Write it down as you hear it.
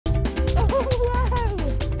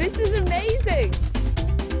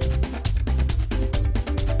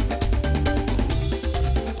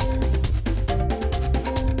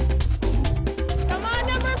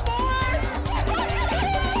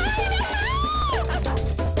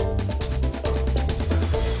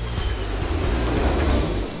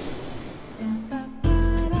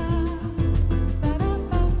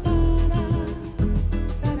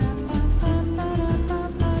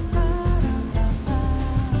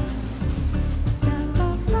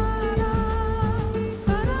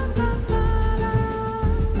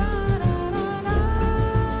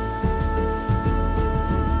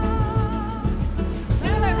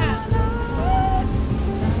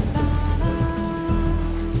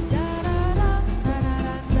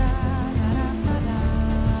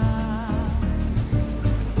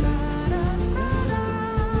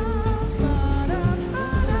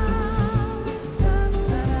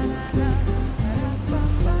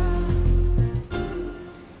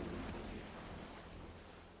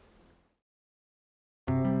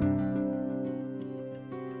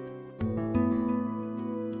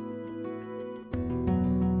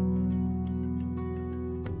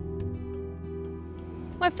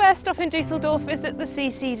My first stop in Dusseldorf is at the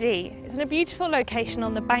CCD. It's in a beautiful location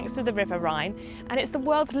on the banks of the River Rhine, and it's the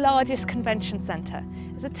world's largest convention centre.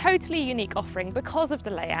 It's a totally unique offering because of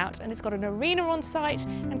the layout, and it's got an arena on site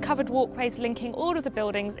and covered walkways linking all of the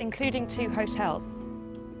buildings, including 2 hotels.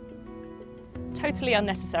 Totally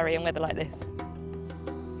unnecessary in weather like this.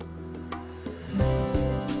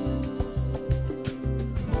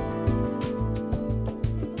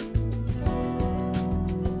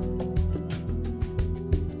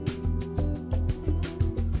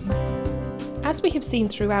 As we have seen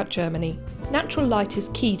throughout Germany, natural light is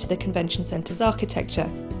key to the convention centre's architecture,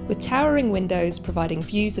 with towering windows providing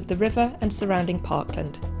views of the river and surrounding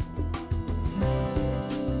parkland.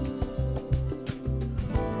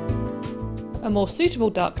 A more suitable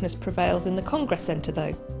darkness prevails in the Congress Centre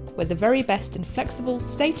though, where the very best in flexible,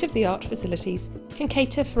 state-of-the-art facilities can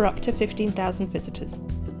cater for up to 15,000 visitors.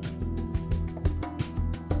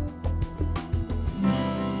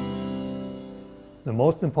 The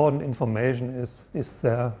most important information is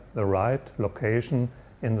there the right location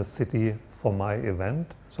in the city for my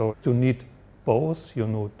event? So you need both.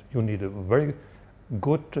 You need a very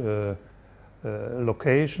good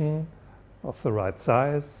location of the right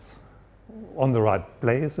size, on the right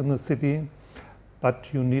place in the city,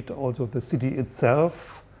 but you need also the city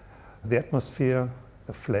itself, the atmosphere,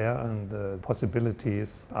 the flair and the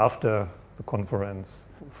possibilities after the conference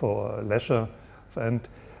for leisure. And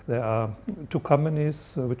there are 2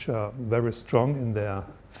 companies which are very strong in their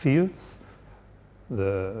fields.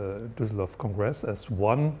 The Dusseldorf Congress, as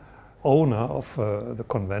one owner of the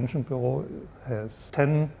convention bureau, has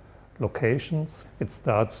 10 locations. It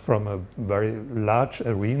starts from a very large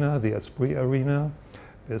arena, the Esprit Arena,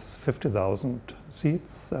 with 50,000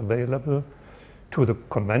 seats available, to the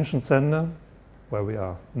convention center, where we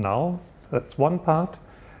are now. That's one part.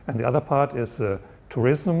 And the other part is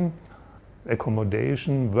tourism,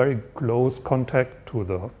 accommodation, very close contact to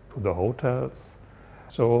the hotels.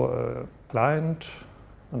 So a client,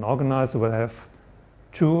 an organizer will have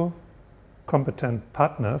 2 competent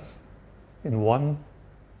partners in one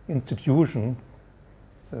institution,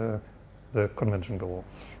 the convention bureau.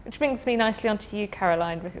 Which brings me nicely onto you,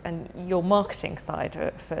 Caroline, and your marketing side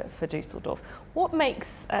for Dusseldorf. What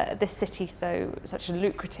makes this city such a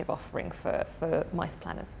lucrative offering for MICE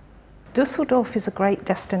planners? Dusseldorf is a great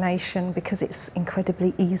destination because it's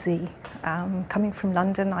incredibly easy. Coming from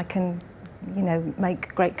London, I can,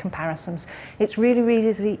 make great comparisons. It's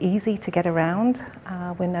really easy to get around.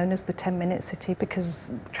 We're known as the 10-minute city because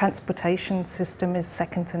the transportation system is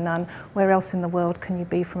second to none. Where else in the world can you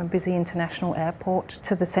be from a busy international airport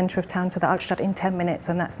to the centre of town, to the Altstadt, in 10 minutes?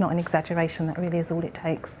 And that's not an exaggeration, that really is all it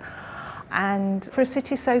takes. And for a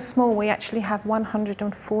city so small, we actually have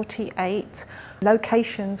 148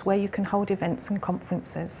 locations where you can hold events and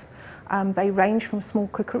conferences. They range from small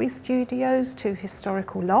cookery studios to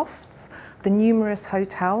historical lofts, the numerous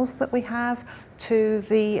hotels that we have, to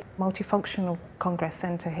the multifunctional Congress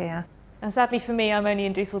Centre here. And sadly for me, I'm only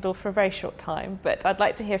in Dusseldorf for a very short time, but I'd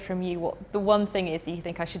like to hear from you what the one thing is that you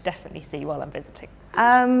think I should definitely see while I'm visiting.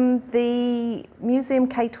 The Museum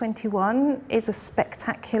K21 is a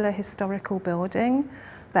spectacular historical building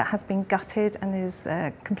that has been gutted and is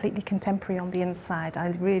completely contemporary on the inside.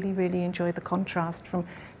 I really enjoy the contrast from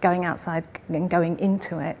going outside and going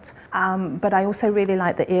into it. But I also really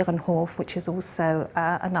like the Ehrenhof, which is also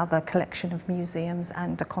another collection of museums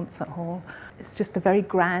and a concert hall. It's just a very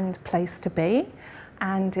grand place to be.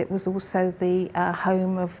 And it was also the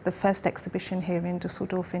home of the first exhibition here in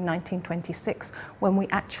Dusseldorf in 1926, when we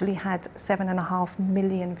actually had 7.5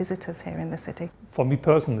 million visitors here in the city. For me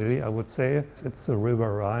personally, I would say it's the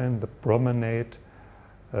River Rhine, the promenade,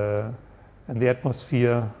 and the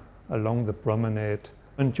atmosphere along the promenade.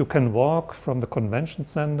 And you can walk from the convention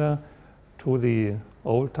center to the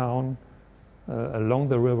old town along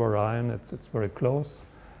the River Rhine. It's very close,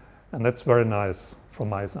 and that's very nice from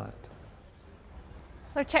my side.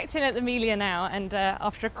 So I've checked in at the Melia now, and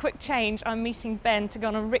after a quick change, I'm meeting Ben to go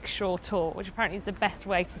on a rickshaw tour, which apparently is the best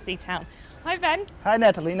way to see town. Hi Ben. Hi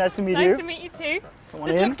Natalie, nice to meet you. Nice to meet you too. Come on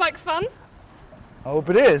This in. looks like fun. I hope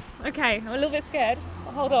it is. Okay, I'm a little bit scared.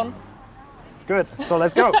 Hold on. Good, so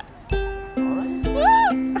let's go. I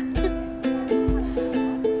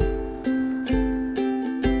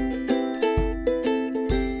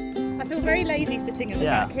feel very lazy sitting in the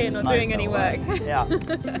Yeah, back here, it's not nice doing any though, work. right? Yeah.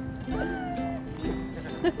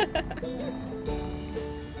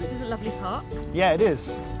 This is a lovely park. Yeah, it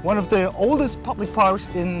is. One of the oldest public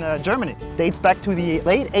parks in Germany. Dates back to the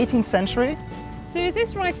late 18th century. So is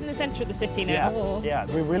this right in the centre of the city now? Yeah, Or? yeah,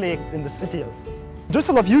 we're really in the city.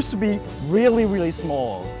 Dusseldorf used to be really, really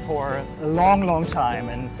small for a long, long time,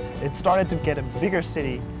 and it started to get a bigger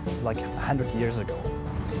city like 100 years ago.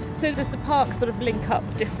 So does the park sort of link up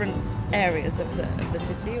different areas of the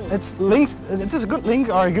city? Or? It's a good link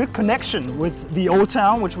or a good connection with the old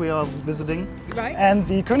town, which we are visiting, Right. and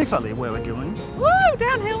the Königsallee, where we're going. Woo,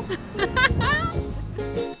 downhill!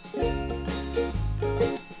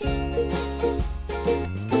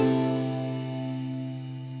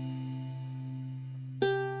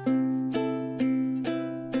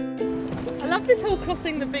 I love this whole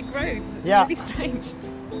crossing the big roads. It's Yeah. really strange.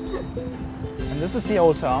 And this is the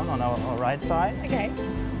old town on our right side. Okay.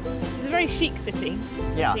 This is a very chic city.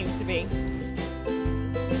 Yeah. It seems to be.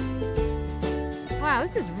 Wow,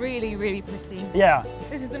 this is really, really pretty. Yeah,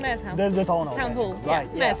 This is the mayor's house. the town hall. Town hall. Right.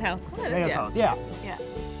 Yeah. Mayor's house. Oh, Mayor's yeah. house. Yeah. Yeah.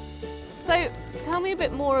 So tell me a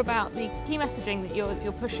bit more about the key messaging that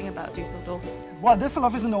you're pushing about Dusseldorf. Well,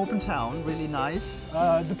 Dusseldorf is an open town, really nice.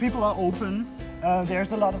 The people are open.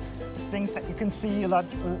 There's a lot of things that you can see, a lot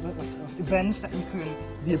of events that you can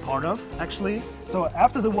be a part of, actually. So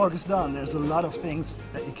after the work is done, there's a lot of things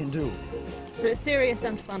that you can do. So it's serious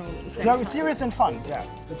and fun all at the same So time. it's serious and fun, yeah.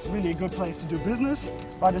 It's really a good place to do business,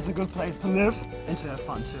 but it's a good place to live and to have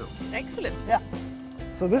fun too. Excellent. Yeah.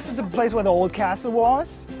 So this is the place where the old castle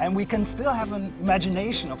was, and we can still have an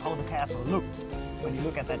imagination of how the castle looked when you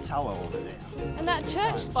look at that tower over there. And that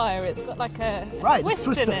church spire, it's got like a Right, twist it's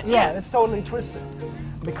twisted. in it. Yeah, it's totally twisted.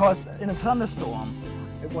 Because in a thunderstorm,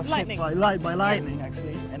 it was Lightning. hit by lightning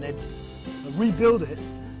actually, and they rebuilt it,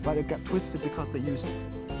 but it got twisted because they used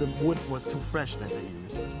the wood was too fresh that they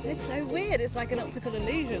used. It's so weird. It's like an optical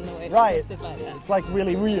illusion the way it's Right. twisted like that. It's like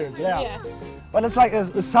really weird, yeah. Yeah. But it's like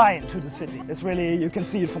a sign to the city. It's really, you can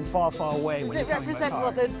see it from far, far away when Does you're it coming by represent car.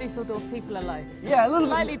 what the Dusseldorf people are like? Yeah, a little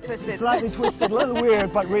Slightly bit, twisted. Slightly twisted, a little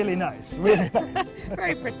weird, but really nice. Really nice.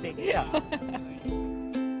 Very pretty. Yeah.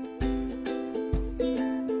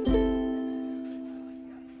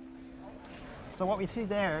 So what we see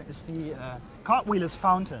there is the cartwheelers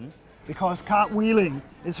fountain, because cartwheeling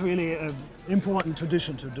is really an important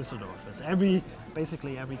tradition to Dusseldorf. It's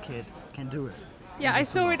basically every kid can do it. Yeah, I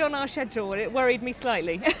saw it on our schedule and it worried me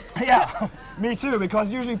slightly. Yeah, me too,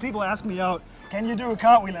 because usually people ask me out, can you do a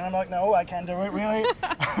cartwheel? And I'm like, no, I can't do it, really.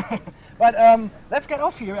 But let's get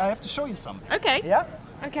off here. I have to show you something. Okay. Yeah?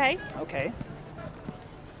 Okay. Okay.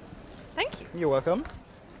 Thank you. You're welcome.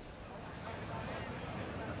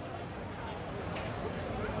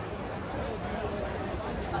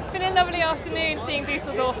 It's been a lovely afternoon seeing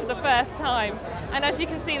Dusseldorf for the first time. And as you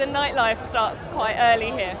can see, the nightlife starts quite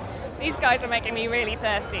early here. These guys are making me really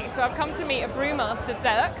thirsty. So I've come to meet a brewmaster,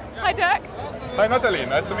 Dirk. Hi, Dirk. Hi Natalie,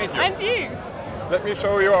 nice to meet you. And you. Let me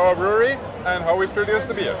show you our brewery and how we produce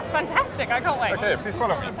the beer. Fantastic. I can't wait. Okay, please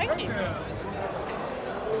follow me. Thank you.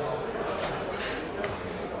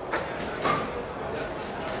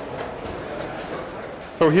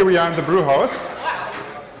 So here we are in the brew house.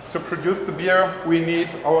 To produce the beer we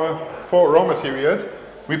need our 4 raw materials.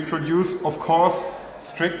 We produce, of course,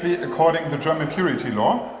 strictly according to German purity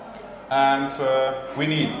law. And we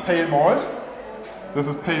need pale malt. This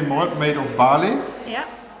is pale malt made of barley. Yeah.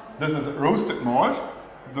 This is roasted malt.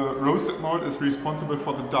 The roasted malt is responsible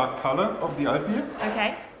for the dark color of the alt beer.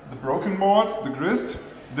 Okay. The broken malt, the grist,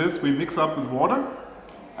 this we mix up with water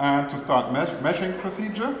and to start mashing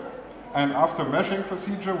procedure. And after mashing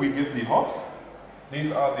procedure we give the hops.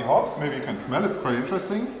 These are the hops, maybe you can smell, it's quite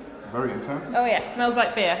interesting, very intense. Oh yes, smells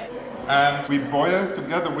like beer. And we boil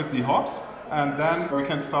together with the hops and then we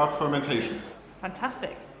can start fermentation.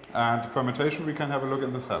 Fantastic. And fermentation we can have a look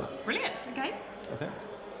in the cellar. Brilliant. Okay. Okay?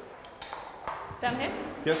 Down here.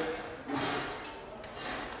 Yes.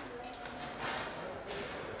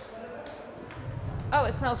 Oh,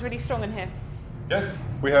 it smells really strong in here. Yes,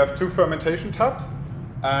 we have 2 fermentation tubs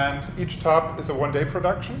and each tub is a 1-day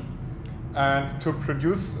production. And to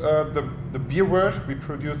produce the beer wort we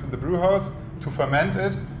produce in the brew house, to ferment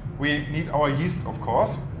it, we need our yeast, of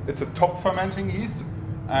course. It's a top fermenting yeast,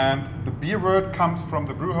 and the beer wort comes from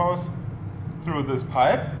the brew house through this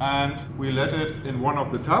pipe, and we let it in one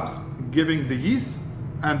of the tubs, giving the yeast,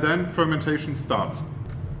 and then fermentation starts.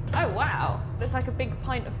 Oh wow, that's like a big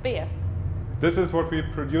pint of beer. This is what we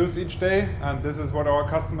produce each day, and this is what our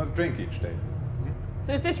customers drink each day.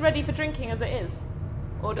 So is this ready for drinking as it is?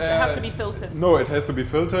 Or does it have to be filtered? No, it has to be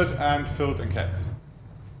filtered and filled in kegs.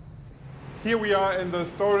 Here we are in the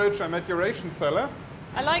storage and maturation cellar.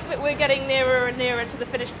 I like that we're getting nearer and nearer to the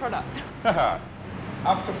finished product.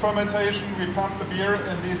 After fermentation, we pump the beer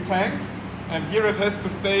in these tanks, and here it has to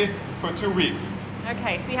stay for 2 weeks.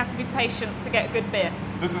 Okay, so you have to be patient to get good beer.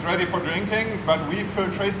 This is ready for drinking, but we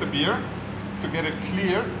filtrate the beer to get it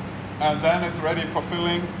clear, and then it's ready for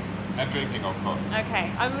filling and drinking, of course.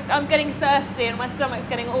 Okay, I'm getting thirsty and my stomach's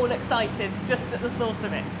getting all excited just at the thought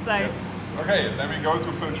of it. So. Yes. Okay, then we go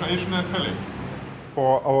to filtration and filling.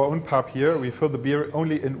 For our own pub here, we fill the beer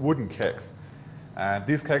only in wooden kegs. And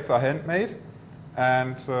these kegs are handmade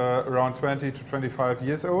and around 20 to 25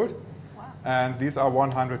 years old. Wow. And these are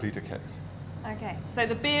 100-liter kegs. Okay, so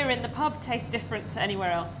the beer in the pub tastes different to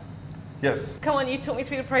anywhere else? Yes. Come on, you talk me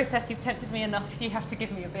through the process, you've tempted me enough, you have to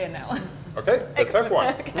give me a beer now. Okay, let's have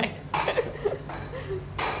one. Okay.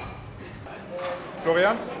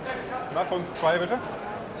 Florian, mach uns 2 bitte.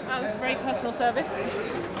 That's very personal service.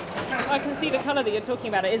 I can see the colour that you're talking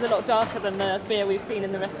about. It is a lot darker than the beer we've seen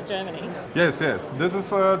in the rest of Germany. Yes, yes. This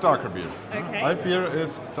is a darker beer. Okay. Light beer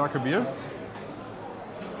is darker beer.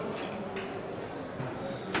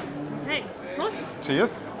 Hey, Prost.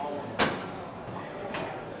 Cheers.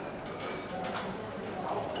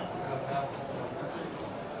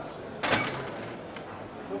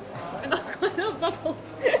 I got quite a lot of bubbles.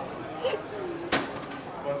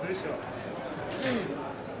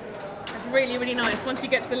 It's really, really nice once you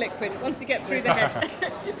get to the liquid, once you get through the head.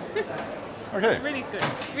 Okay. Really good,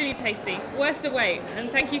 really tasty. Worth the wait, and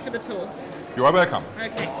thank you for the tour. You are welcome.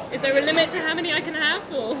 Okay, is there a limit to how many I can have,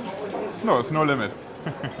 or? No, it's no limit.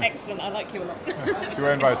 Excellent, I like you a lot. You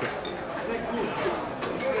are invited.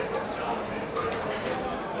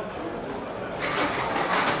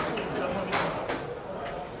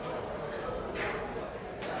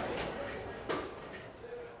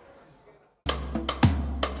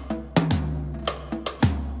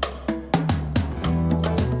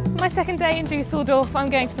 My second day in Dusseldorf, I'm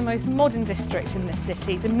going to the most modern district in this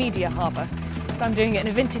city, the Media Harbour. I'm doing it in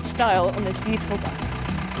a vintage style on this beautiful bus.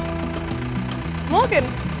 Morgan!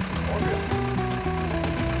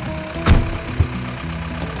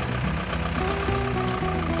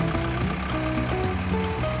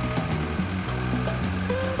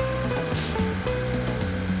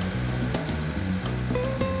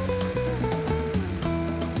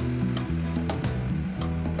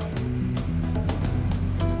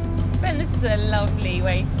 Ben, this is a lovely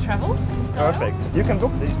way to travel. Style. Perfect. You can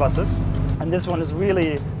book these buses. And this one is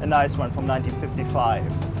really a nice one from 1955.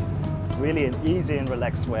 Really an easy and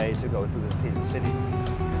relaxed way to go to the city.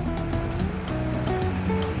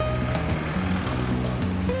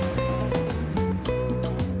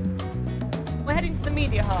 We're heading to the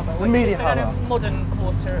Media Harbour, which Media is the kind Harbour. of modern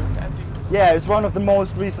quarter of Dusseldorf. Yeah, it's one of the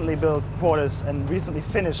most recently built quarters and recently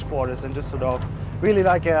finished quarters in Düsseldorf. Really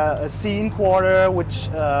like a scene quarter, which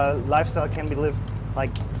lifestyle can be lived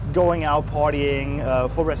like going out partying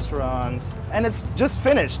for restaurants. And it's just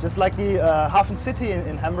finished. It's like the Hafen City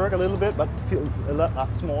in Hamburg a little bit, but feel a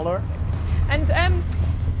lot smaller. And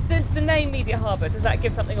the name Media Harbour, does that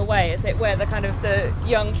give something away? Is it where the kind of the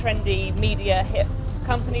young, trendy, media hip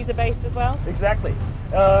companies are based as well? Exactly.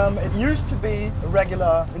 It used to be a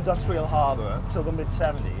regular industrial harbour till the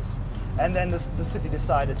mid-70s. And then the city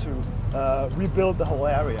decided to rebuild the whole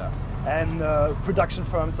area. And production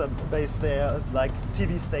firms are based there, like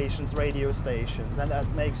TV stations, radio stations, and that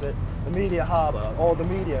makes it the media harbour. All the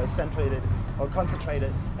media is centrated or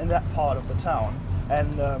concentrated in that part of the town.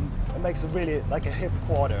 And it makes it really like a hip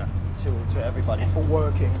quarter to everybody for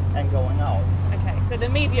working and going out. Okay, so the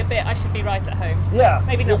media bit I should be right at home. Yeah.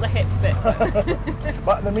 Maybe not the hip bit.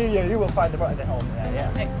 But the media, you will find it right at home.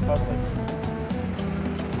 Yeah, Excellent. Probably.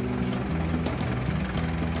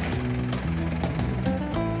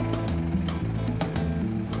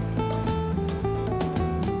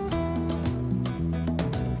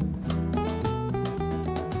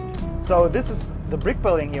 So this is the brick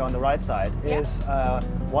building here on the right side. Yeah. Is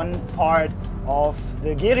one part of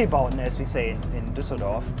the Gehry-Bauten, as we say in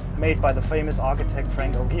Düsseldorf, made by the famous architect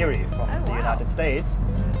Frank O'Geary from the wow. United States.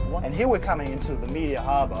 And here we're coming into the Media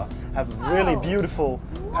Harbour, have a really beautiful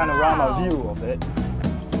panorama view of it.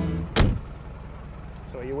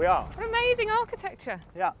 So here we are. What amazing architecture.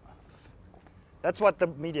 Yeah. That's what the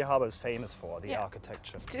Media Harbour is famous for, the Yeah.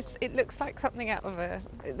 architecture. It looks like something out of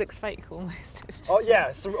it looks fake almost. It's just, Oh yeah,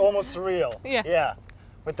 it's almost surreal. Yeah. Yeah.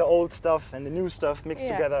 With the old stuff and the new stuff mixed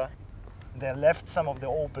Yeah. together. They left some of the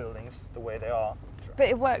old buildings the way they are. But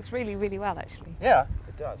it works really, really well actually. Yeah,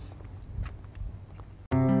 it does.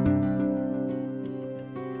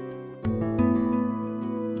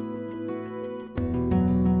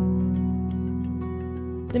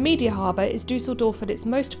 The Media Harbour is Dusseldorf at its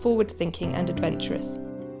most forward-thinking and adventurous.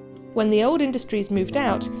 When the old industries moved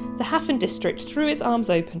out, the Hafen district threw its arms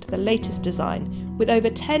open to the latest design, with over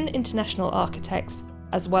 10 international architects,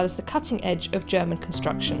 as well as the cutting edge of German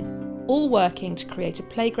construction, all working to create a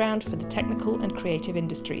playground for the technical and creative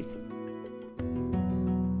industries.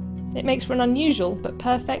 It makes for an unusual but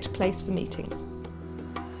perfect place for meetings.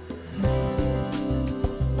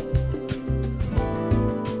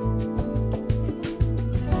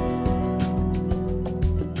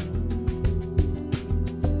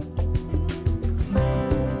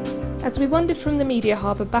 As we wandered from the media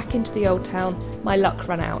harbour back into the old town, my luck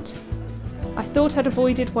ran out. I thought I'd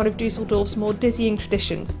avoided one of Dusseldorf's more dizzying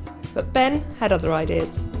traditions, but Ben had other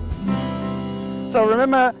ideas. So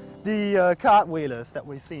remember the cartwheelers that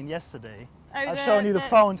we've seen yesterday? I've shown you the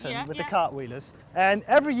fountain with the cartwheelers. And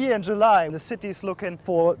every year in July, the city's looking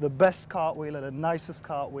for the best cartwheeler, the nicest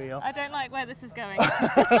cartwheel. I don't like where this is going.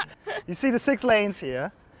 You see the 6 lanes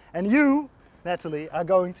here, and you, Natalie, are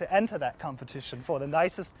going to enter that competition for the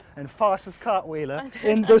nicest and fastest cartwheeler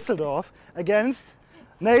in Dusseldorf against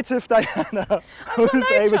native Diana,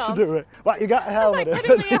 who's able to do it. Well, you got a helmet. It's like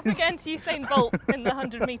putting me up against Usain Bolt in the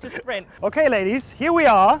 100-metre sprint. Okay, ladies, here we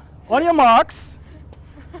are. On your marks.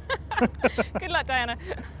 Good luck, Diana.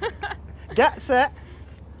 Get set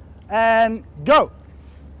and go.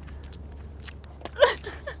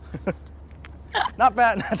 Not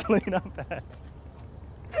bad, Natalie, not bad.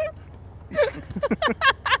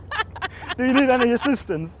 Do you need any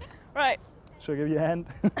assistance? Right. Shall I give you a hand?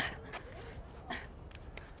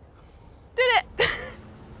 Did it!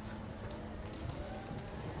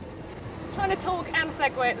 Trying to talk and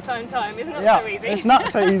segue at the same time is not so easy. It's not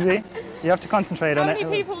so easy. You have to concentrate on it. How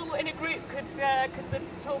many people in a group could the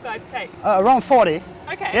tour guides take? Around 40.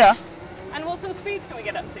 Okay. Yeah. And what sort of speeds can we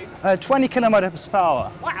get up to? 20 kilometers per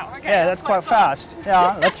hour. Wow, okay. Yeah, that's quite fast.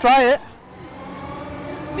 Yeah, let's try it.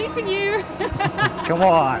 Meeting you. Come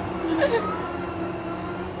on.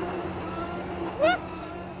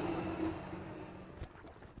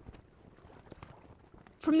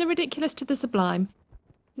 From the ridiculous to the sublime,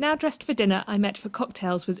 now dressed for dinner, I met for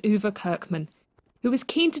cocktails with Uwe Kirkman, who was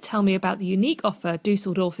keen to tell me about the unique offer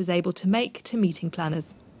Dusseldorf is able to make to meeting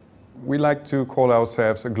planners. We like to call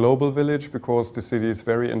ourselves a global village because the city is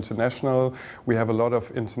very international. We have a lot of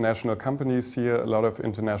international companies here, a lot of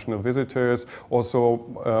international visitors. Also,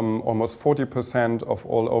 almost 40% of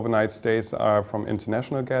all overnight stays are from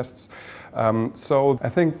international guests. So I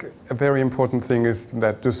think a very important thing is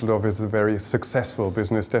that Dusseldorf is a very successful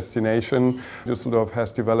business destination. Dusseldorf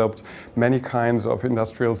has developed many kinds of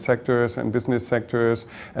industrial sectors and business sectors,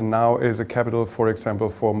 and now is a capital, for example,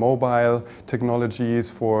 for mobile technologies,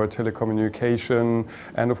 for telecommunication,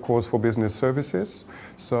 and of course for business services.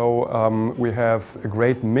 So we have a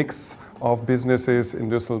great mix of businesses in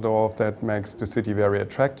Dusseldorf that makes the city very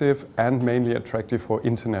attractive and mainly attractive for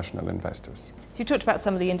international investors. So you talked about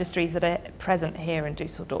some of the industries that are present here in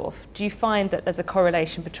Dusseldorf. Do you find that there's a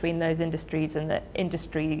correlation between those industries and the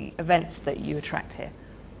industry events that you attract here?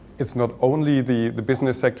 It's not only the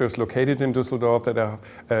business sectors located in Dusseldorf that are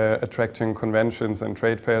attracting conventions and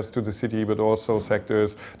trade fairs to the city, but also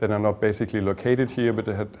sectors that are not basically located here, but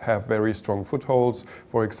that have very strong footholds.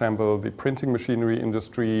 For example, the printing machinery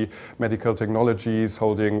industry, medical technologies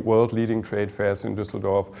holding world-leading trade fairs in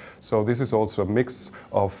Dusseldorf. So this is also a mix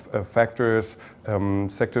of factors,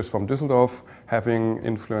 sectors from Dusseldorf having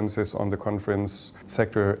influences on the conference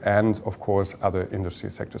sector and, of course, other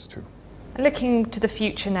industry sectors too. Looking to the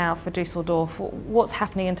future now for Dusseldorf, what's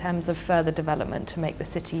happening in terms of further development to make the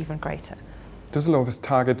city even greater? Dusseldorf is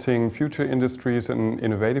targeting future industries and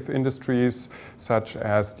innovative industries, such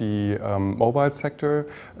as the mobile sector.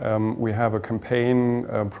 We have a campaign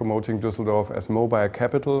promoting Dusseldorf as mobile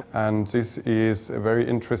capital, and this is a very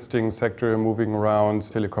interesting sector moving around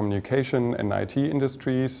telecommunication and IT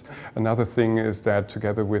industries. Another thing is that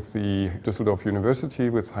together with the Dusseldorf University,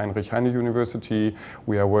 with Heinrich Heine University,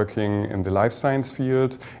 we are working in the life science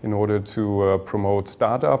field in order to promote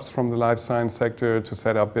startups from the life science sector to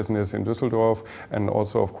set up business in Dusseldorf, and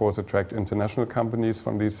also, of course, attract international companies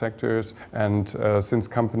from these sectors. And since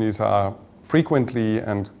companies are frequently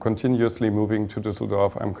and continuously moving to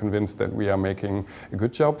Dusseldorf, I'm convinced that we are making a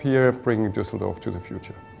good job here, bringing Dusseldorf to the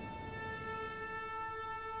future.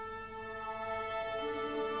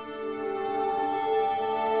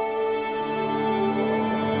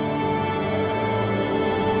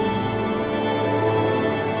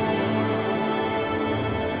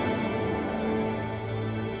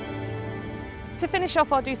 To finish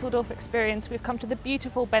off our Dusseldorf experience, we've come to the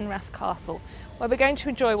beautiful Benrath Castle, where we're going to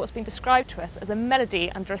enjoy what's been described to us as a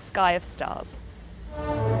melody under a sky of stars.